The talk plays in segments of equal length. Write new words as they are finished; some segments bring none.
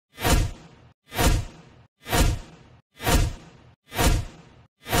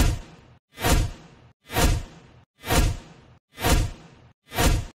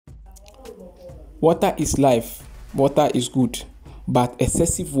Water is life, water is good, but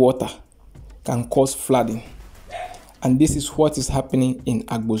excessive water can cause flooding. And this is what is happening in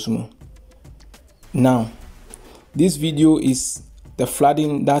Agbozume. Now, this video is the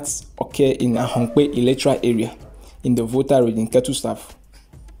flooding that's occurred in Ahonkwe electoral area in the Volta region, Ketu South,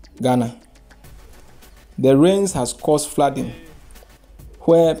 Ghana. The rains has caused flooding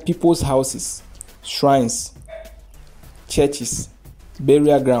where people's houses, shrines, churches,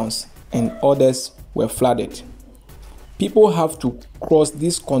 burial grounds, and others were flooded. People have to cross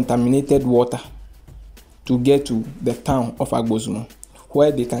this contaminated water to get to the town of Agbozume,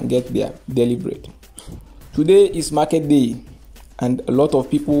 where they can get their daily bread. Today is market day, and a lot of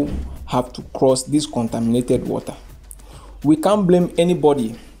people have to cross this contaminated water. We can't blame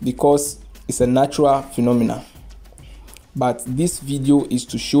anybody because it's a natural phenomenon. But this video is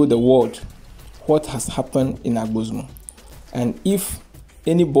to show the world what has happened in Agbozume. And if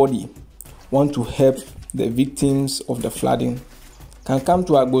anybody want to help the victims of the flooding, can come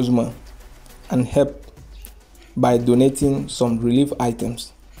to Agbozume and help by donating some relief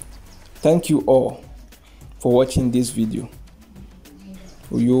items. Thank you all for watching this video.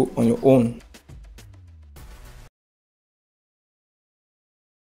 You on your own.